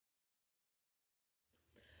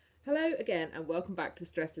Hello again and welcome back to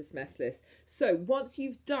Stressless Messless. So once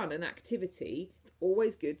you've done an activity, it's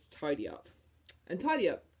always good to tidy up. And tidy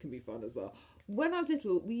up can be fun as well. When I was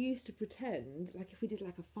little, we used to pretend, like if we did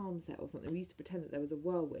like a farm set or something, we used to pretend that there was a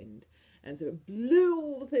whirlwind. And so it blew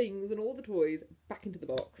all the things and all the toys back into the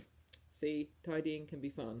box. See, tidying can be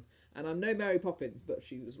fun. And I'm no Mary Poppins, but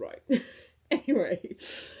she was right. Anyway,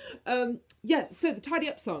 yes, so the tidy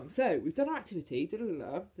up song. So we've done our activity.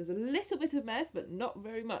 There's a little bit of mess, but not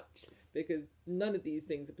very much because none of these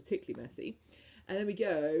things are particularly messy. And then we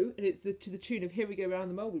go, and it's to the tune of "Here We Go Round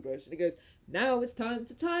the Mulberry Bush," and it goes, "Now it's time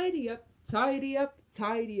to tidy up, tidy up,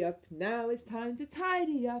 tidy up. Now it's time to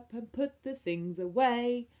tidy up and put the things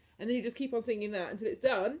away." And then you just keep on singing that until it's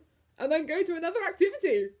done, and then go to another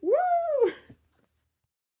activity. Woo!